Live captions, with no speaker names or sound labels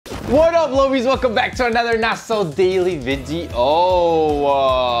What up, Lobies? Welcome back to another Not So Daily video.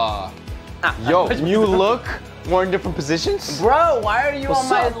 Yo, new look, more in different positions. Bro, why are you on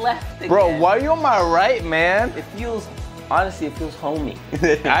my left again? Bro, why are you on my right, man? It feels, honestly, it feels homey.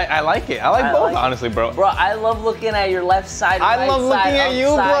 I like it. I like both, honestly, bro. Bro, I love looking at your left side, I love looking at you,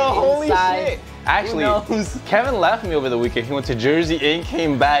 bro. Holy inside. shit. Actually, Kevin left me over the weekend. He went to Jersey and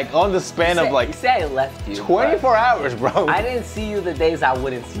came back on the span of like you say I left you, 24 hours, bro. I didn't see you the days I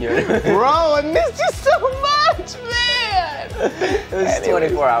wouldn't see you. Bro, I missed you so much, man. It was a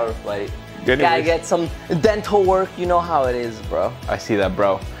 24-hour flight. Gotta get some dental work. You know how it is, bro. I see that,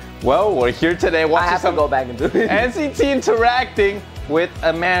 bro. Well, we're here today watching I have to go back and do it. NCT interacting with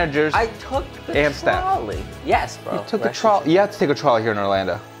a manager's I took the trolley. Yes, bro. You took the trolley. You have to take a trolley here in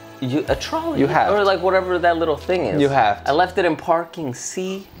Orlando. A trolley? You have. Or like whatever that little thing is. You have. I left it in parking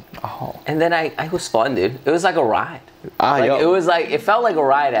C. Oh. And then I was fun, dude. It was like a ride. It felt like a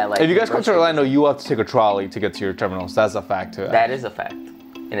ride at like. If you guys come to Orlando, you have to take a trolley to get to your terminals. That's a fact too. That is a fact.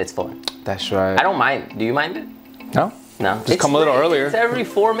 And it's fun. That's right. I don't mind. Do you mind it? No. No. Just come a little earlier. It's every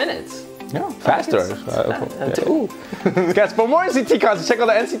 4 minutes. No, faster. Guys, for more NCT content, check out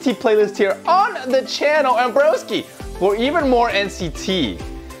the NCT playlist here on the channel. And broski, for even more NCT,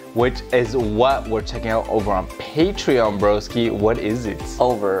 which is what we're checking out over on Patreon, broski. What is it?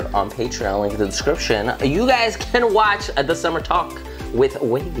 Over on Patreon, link in the description. You guys can watch the Summer Talk with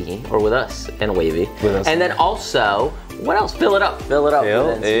Wavy, or with us and Wavy. With us. And then also, what else? Fill it up. Fill it up.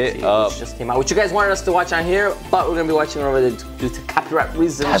 Fill it up. Which just came out, which you guys wanted us to watch on here, but we're gonna be watching over there due to copyright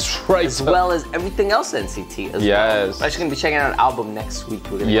reasons. That's right. As well as everything else NCT as well. We're actually gonna be checking out an album next week.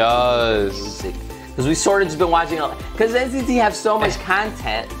 We're gonna watch music. Because we sort of just been watching, because NCT have so much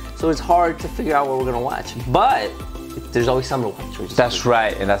content, so it's hard to figure out what we're gonna watch. But there's always something to watch. That's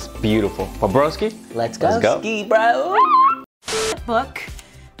right, and that's beautiful. But broski, let's go. Ski, bro. Book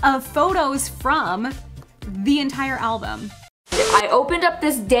of photos from the entire album. I opened up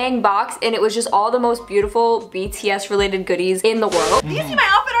this dang box and it was just all the most beautiful BTS related goodies in the world. Do you see my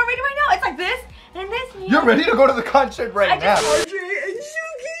outfit already right now? It's like this and this. You're ready to go to the concert right now.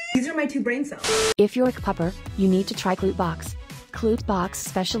 These are my two brain cells. If you're a pupper, you need to try Clutebox. Clutebox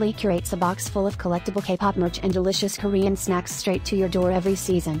specially curates a box full of collectible K-pop merch and delicious Korean snacks straight to your door every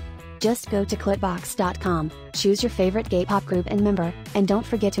season. Just go to clutebox.com, choose your favorite K-pop group and member, and don't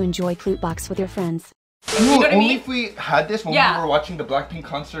forget to enjoy Clutebox with your friends. You know what I mean? Only if we had this when we were watching the Blackpink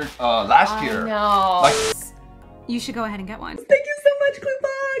concert last year. No. Like, you should go ahead and get one. Thank you so much,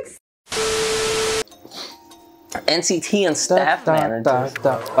 Clutebox. NCT and staff managers.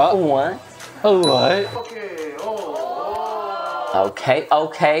 What? What? Okay,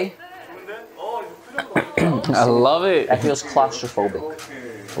 okay. I love it. That feels claustrophobic.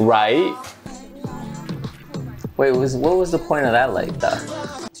 Right? Wait, what was the point of that light though?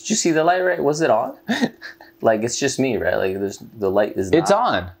 Did you see the light, right? Was it on? Like, it's just me, right? Like, the light is not. It's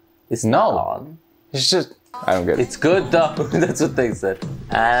on. It's not on. It's just, I don't get it. It's good though. That's what they said.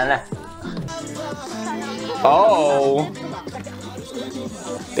 Oh.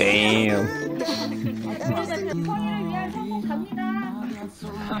 Damn.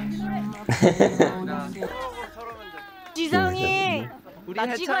 지성이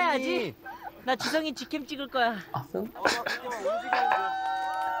나 찍어야지. 나 지성이 직캠 찍을 거야.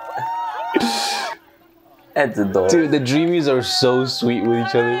 That's adorable. Dude, the Dreamies are so sweet with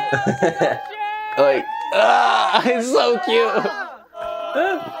each other. Like, it's so cute.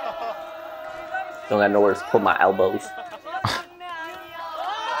 Don't got nowhere to put my elbows.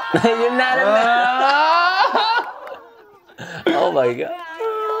 You're not a Oh my god.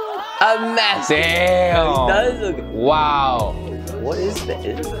 A mess. Damn. Does look. Wow. What is that?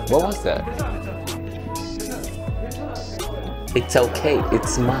 What was that? It's okay.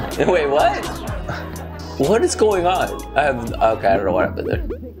 It's mine. Wait, what? What is going on? Okay, I don't know what happened there.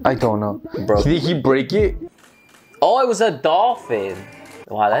 I don't know. Bro. Did he break it? Oh, it was a dolphin.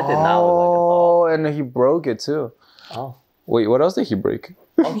 Wow, that did not look like a dolphin. Oh, and he broke it too. Oh. Wait, what else did he break?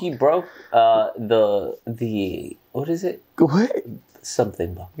 Oh, he broke the what is it? What?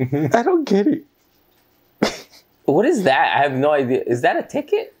 Something. I don't get it. What is that? I have no idea. Is that a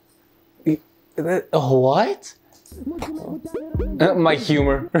ticket? What? My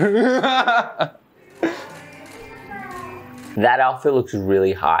humor. That outfit looks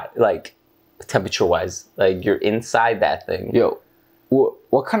really hot, like temperature-wise. Like you're inside that thing. Yo,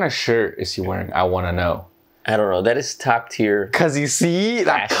 what kind of shirt is he wearing? I want to know. I don't know. That is top tier. Cause you see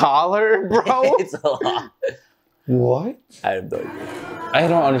that collar, bro. It's a lot. What? I have no idea. I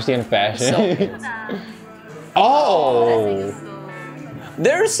don't understand fashion. Oh.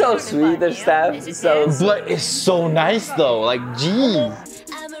 They're so sweet. Their staff is so. But it's so nice though. Like, geez.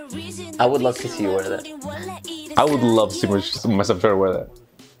 I would love to see you wear that. I would love to see myself try to wear that.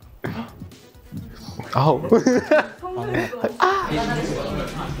 Oh.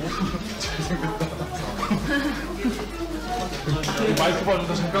 마이크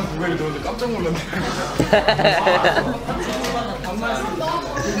받는다 잠깐 고개를 들었는데 깜짝 놀랐네.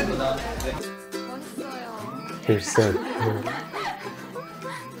 You're so cool.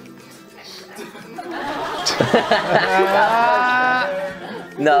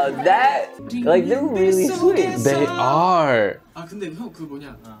 No, that like they're really sweet. They are. 아 근데 형 그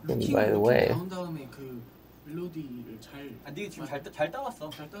뭐냐? By the way. 나온 다음에 그 멜로디를 잘. 아 네가 지금 잘 따왔어.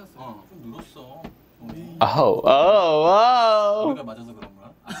 잘 따왔어. 좀 늘었어. Oh, oh, 우리가 맞아서 그런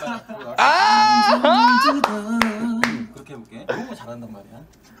거야? 그렇게 해볼게. 너무 잘한단 말이야.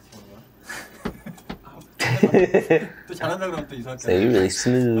 또 잘한다 그러면 또 이상하게. So you're really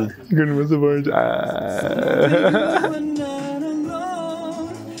smooth.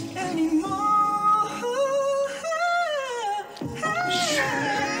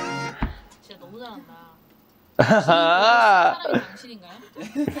 진짜 너무 잘한다. ah. 사람이 당신인가요?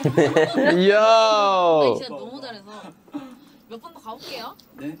 Yo. 진짜 너무 잘해서 몇 번 더 가볼게요.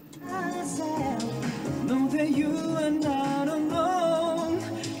 네.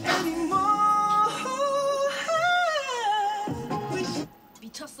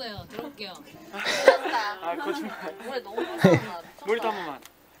 미쳤어요. 들어볼게요. 아 거짓말. 노래 너무 잘한다. 머리도 한 번만.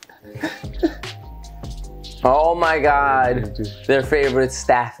 Oh my god. Their favorite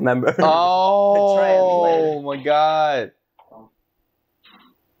staff member. Oh my god.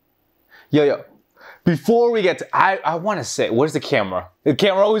 Yo. Before we get to, I want to say, where's the camera? The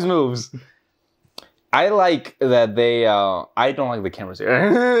camera always moves. I like that they, I don't like the cameras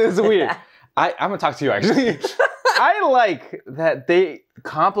here. It's weird. I'm gonna talk to you actually. I like that they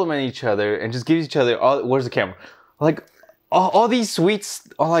compliment each other and just give each other all, where's the camera? Like, all these sweets,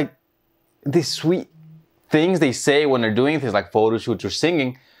 all like, these sweet things they say when they're doing things like photo shoots or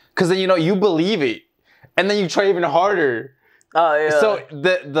singing. Cause then, you know, you believe it. And then you try even harder. Oh yeah. So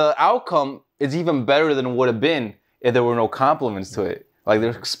the outcome is even better than it would have been if there were no compliments to it. Like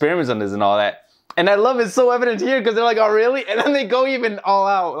there's experiments on this and all that. And I love it so evident here because they're like, oh really? And then they go even all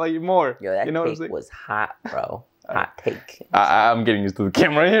out, like more. Yo, that you know cake was hot, bro. Hot take. I'm getting used to the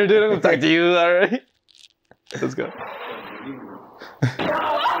camera here, dude. I'm gonna talk to you, alright? Let's go.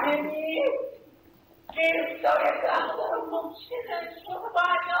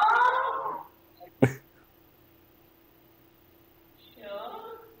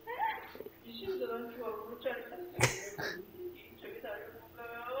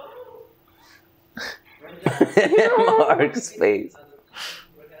 Mark's face.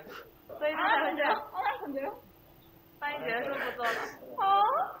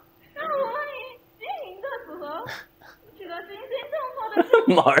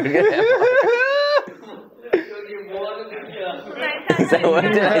 Mark. So what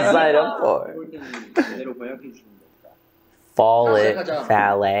did I sign up for? Ballet.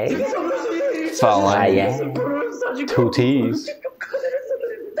 Two T's.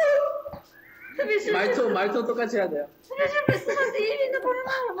 말투 똑같이 해야 돼요.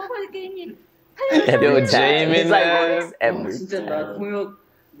 Yo, Jamin, man. 진짜 나 통역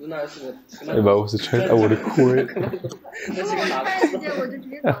누나였으면. If I was a child, I would have quit.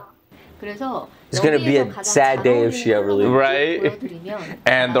 It's gonna be a sad day if she ever leaves. Right?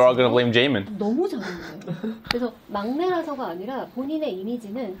 And they're all gonna blame Jamin. 너무 잘하는 그래서 막내라서가 아니라 본인의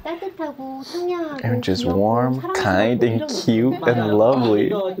이미지는 따뜻하고 상냥하고 They're just warm, kind, and cute, and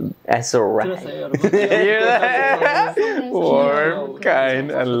lovely. That's a wrap. Hear that? Warm,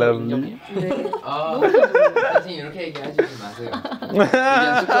 kind, and lovely. 선생님 이렇게 얘기하지 마세요.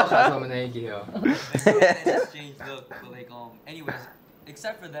 그냥 숙소 가서 맨날 얘기해요. Anyways,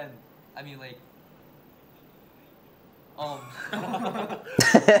 except for them, I mean like.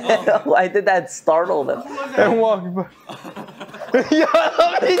 Why did that startle them? And walking by. Yo,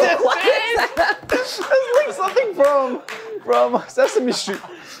 he just That's like something from Sesame Street.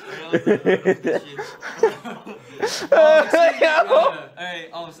 Alright,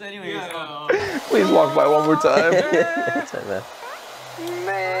 so anyways, please walk by one more time.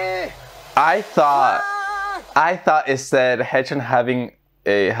 I thought it said Haechan having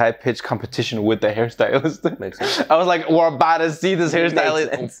a high-pitched competition with the hairstylist. Makes sense. I was like, we're about to see this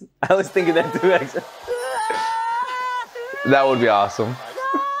hairstylist. I was thinking that too, actually. That would be awesome.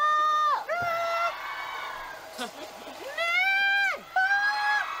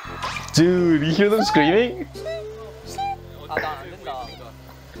 Dude, you hear them screaming?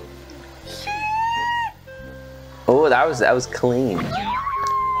 Oh, that was clean.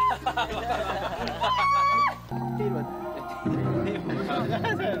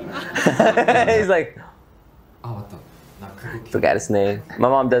 He's like, forgot his name. My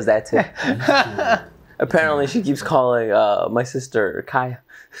mom does that too. Apparently, she keeps calling my sister Kaya.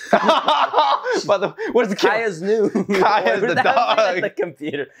 By the way, what is the Kaya's new? Kaya's the dog. At the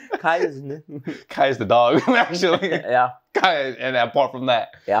computer. Kaya's new. Kaya's the dog, actually. Yeah. Kaya, and apart from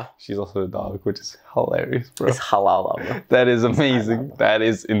that, yeah, she's also the dog, which is hilarious, bro. It's halal, bro. That is amazing. That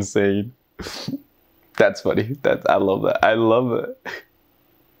is insane. That's funny. I love that. I love it.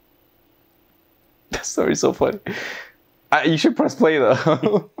 That story's so funny. You should press play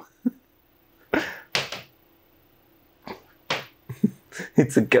though.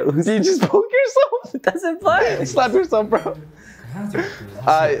 It's a ghost. You just poke yourself? It doesn't play. Slap yourself, bro.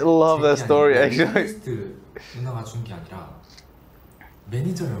 I love that story, actually. 누나가 준 게 아니라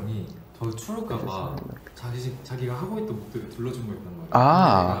매니저 형이 더 추울까봐 자기가 하고 있던 목도리 둘러준 거였단 말이야.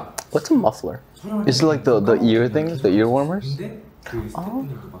 Ah, what's a muffler? Is it like the ear things, the ear warmers?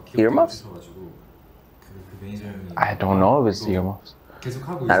 Earmuffs? I don't know if it's earmuffs.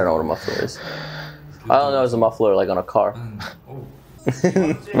 I don't know what a muffler is. I don't know if it's a muffler like on a car.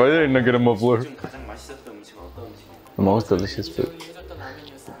 Why didn't I get a muffler? The most delicious food.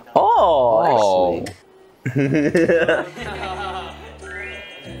 Oh, actually.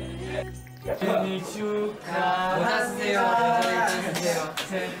 생일 축하하세요.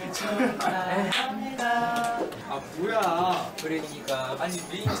 생일 축하합니다. 아 뭐야? 그러니까 아니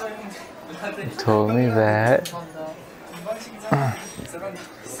매니저 형한테 Told me that.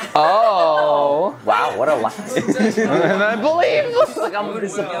 Oh, wow, what a lie. And I believe. Like I'm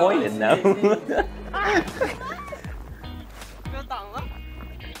disappointed now.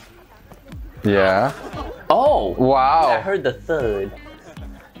 Yeah. Oh, wow. I heard the thud.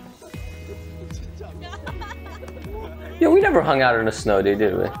 Yeah, we never hung out in the snow day,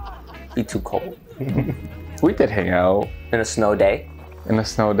 did we? Be too cold. We did hang out. In a snow day? In a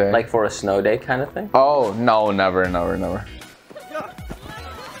snow day. Like for a snow day kind of thing? Oh, no, never, never, never.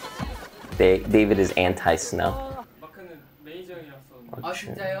 David is anti-snow. 아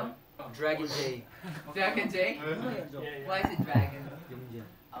진짜요? Dragon Day. Dragon Day? Why is it dragon?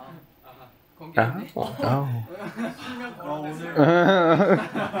 공개했네. Oh.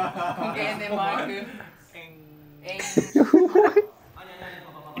 공개했네 마크.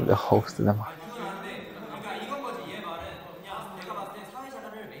 The host of the market.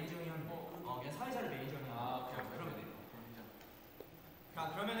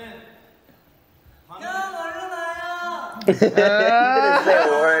 He didn't say a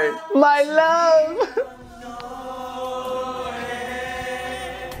word. My love.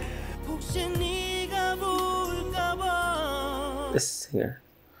 This singer.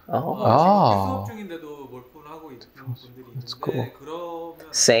 Oh. Oh. That's cool.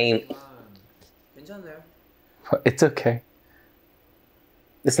 Same. It's okay.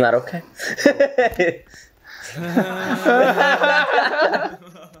 It's not okay.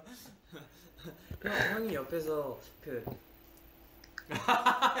 형이 옆에서 그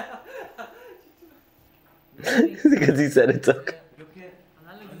Because he said it's okay.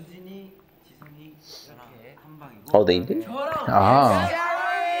 Oh, they did? Ah.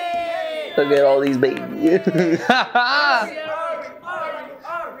 Look at all these babies.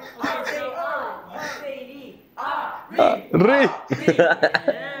 Ri.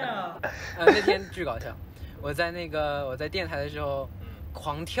 那天巨搞笑，我在电台的时候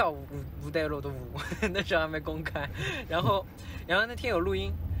狂跳吴代洛的舞，那时候还没公开，然后那天有录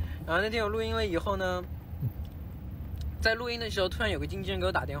音，了以后呢，在录音的时候突然有个经纪人给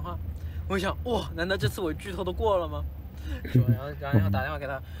我打电话，我想哇，难道这次我剧透都过了吗？说，然后打电话给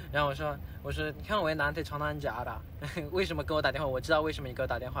他，然后我说你看我也나한테 전화 안假的，为什么跟我打电话？我知道为什么你给我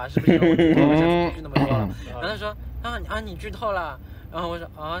打电话，是不是因为我剧透了？下次不剧那么多了？然后他说你剧透了。然后我说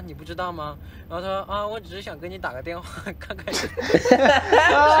你不知道吗？然后他说我只是想跟你打个电话看看。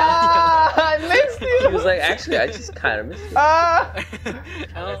I missed you. He was like, actually, I just kind of missed you.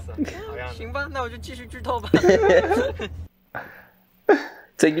 然后行吧，那我就继续剧透吧。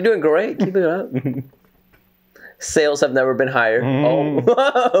So you're doing great. Keep it up. Sales have never been higher.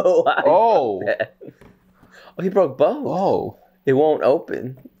 Oh, he broke both. Oh, it won't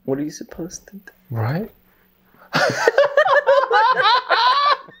open. What are you supposed to do? Right.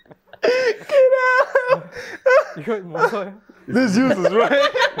 이거 무서워요. This useless,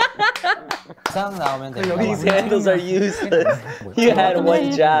 right? These handles are useless. You had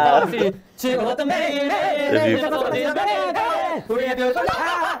one job.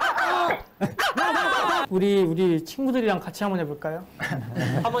 우리 친구들이랑 같이 한번 해볼까요?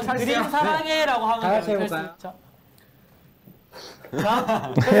 한번 그림 사랑해라고 하면 다 같이 해볼까요?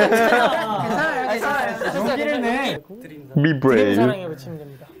 괜찮아요. 용기를 내. Be brave. 그림 사랑해로 치면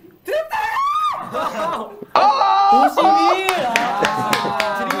됩니다.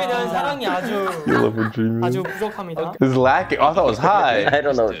 드림에 대한 사랑이 아주 부족합니다. It's lacking. I thought it was high. I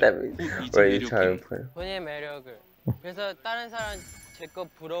don't know what that means. Where are you trying to put? 본인의 매력을. 그래서 다른 사람 제 거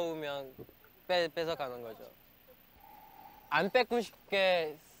부러우면 뺏어가는 거죠. 안 뺏고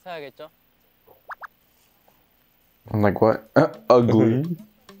싶게 사야겠죠? I'm like, what? Ugly?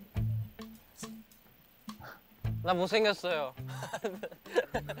 나 못생겼어요.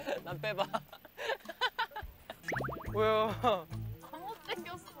 난 빼봐. 왜요?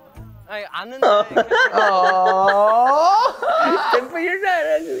 못생겼어. 아니 아는데. But you're not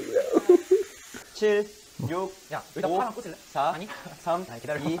ugly though. 7, 6, 야, 여기다 파랑 꽂을래? 4, 아니, 3,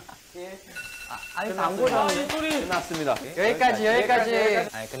 기다려. 2, 1. 아니, 안 보셨는데? 끝났습니다. 여기까지.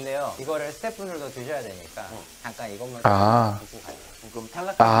 아니, 근데요, 이거를 스태프분들도 드셔야 되니까 잠깐 이것만 드시고 가요. 그럼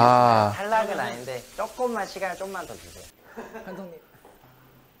탈락은 아닌데 조금만 시간을 좀만 더 주세요. 한성님.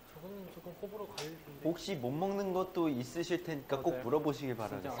 저거는 조금 호불호 갈리는데. 혹시 못 먹는 것도 있으실 테니까 꼭 물어보시길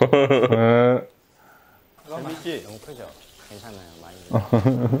바라겠습니다. 재민 씨. 너무 크죠? 괜찮아요, 많이.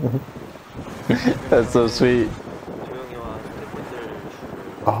 That's so sweet. 조용히와 스태프분들.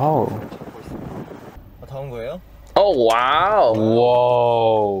 Oh. 다 온 거예요? Oh wow!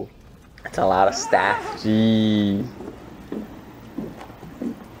 Whoa. That's a lot of staff. Gee.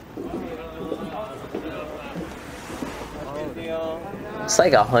 It's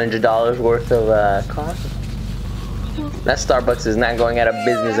like $100 worth of coffee. That Starbucks is not going out of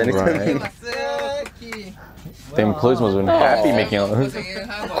business anytime. Right. The employees must have been happy making all those.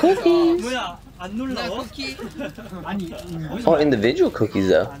 Cookies. 안 놀라워? Oh, individual cookies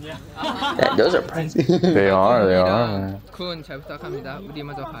though. Yeah, those are pricey. They are, man. 쿤 잘 부탁합니다. 우리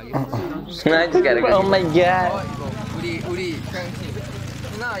먼저 가겠습니다. I just gotta go. Oh my god. 우리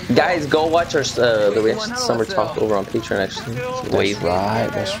Guys, go watch our the reaction to Summer Talk over on Patreon actually.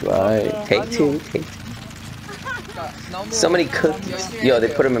 That's right. Take two. So many cookies. Yo, they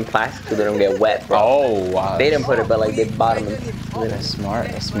put them in plastic so they don't get wet, bro. Oh, wow. They didn't put it, but like they bought them in. That's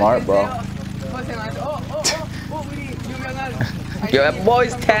smart, bro. Yo, that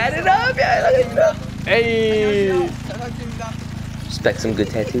boy's tatted up. Yeah, look at that. Hey. Respect some good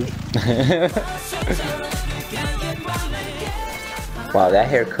tattoos. Wow, that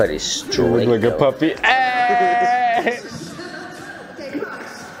haircut is straight. Like a puppy. Hey.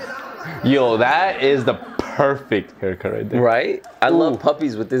 Yo, that is the perfect haircut right there. Right? I love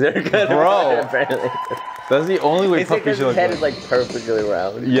puppies with this haircut. Bro. Apparently. That's the only way puppies should look. His head is like perfectly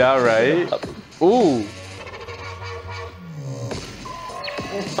round. Yeah, right? Ooh.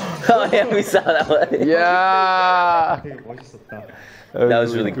 Oh yeah, we saw that one. Yeah. That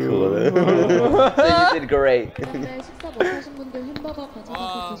was really cool. So you did great.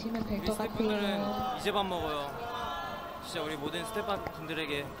 이제 밥 먹어요. 진짜 우리 모든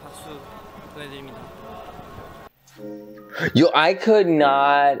스태프분들에게 박수 보내드립니다. Yo, I could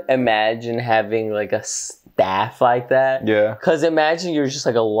not imagine having like a staff like that. Yeah. Cause imagine you're just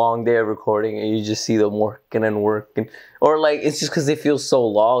like a long day of recording and you just see them working and working, or like it's just cause they feel so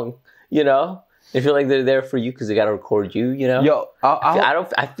long, you know. They feel like they're there for you because they gotta record you, you know. Yo,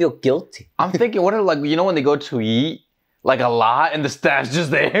 I feel guilty. I'm thinking, what are like, you know, when they go to eat like a lot and the staff's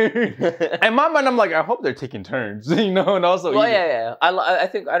just there. In my mind, I'm like, I hope they're taking turns, you know, and also. Well, yeah. I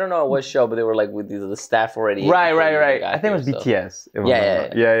think I don't know what show, but they were like with the staff already. Right. I think it was BTS.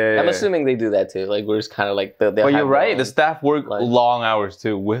 Yeah. I'm assuming they do that too. Like we're just kind of like Well, you're right. The staff work long hours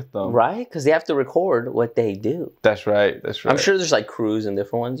too with them. Right, because they have to record what they do. That's right. I'm sure there's like crews and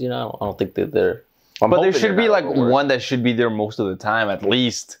different ones. You know, I don't think that they're. But there should be like one that should be there most of the time at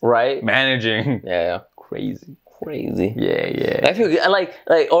least. Right. Managing. Yeah. Crazy. Yeah. I feel like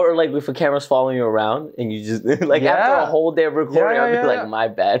or like if a camera's following you around and you just like after a whole day of recording, I'd be like, my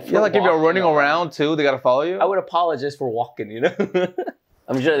bad. Yeah, like if you're running around too, they gotta follow you. I would apologize for walking, you know.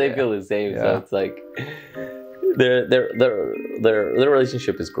 I'm sure they feel the same. So it's like their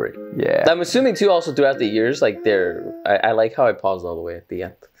relationship is great. Yeah. I'm assuming too. Also throughout the years, like I like how I paused all the way at the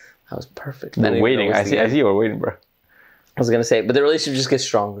end. That was perfect. You're waiting. I see you were waiting, bro. I was gonna say, but the relationship just gets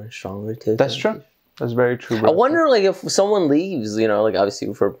stronger and stronger too. That's true. That's very true, bro. I wonder, like, if someone leaves, you know, like,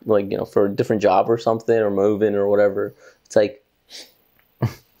 obviously for, like, you know, for a different job or something, or moving or whatever, it's like,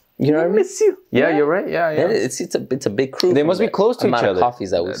 you know what I mean? Miss you. Yeah, you're right. Yeah. It's a big crew. They must be close to each other. Amount of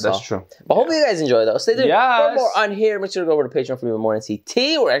coffees that we saw. That's true. But hope you guys enjoy those. Stay tuned for more on here. Make sure to go over to Patreon for even more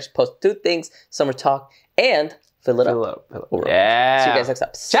NCT. We're actually post 2 things: Summer Talk and Fill It Up. Yeah. See you guys next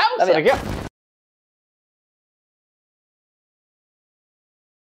time. Ciao.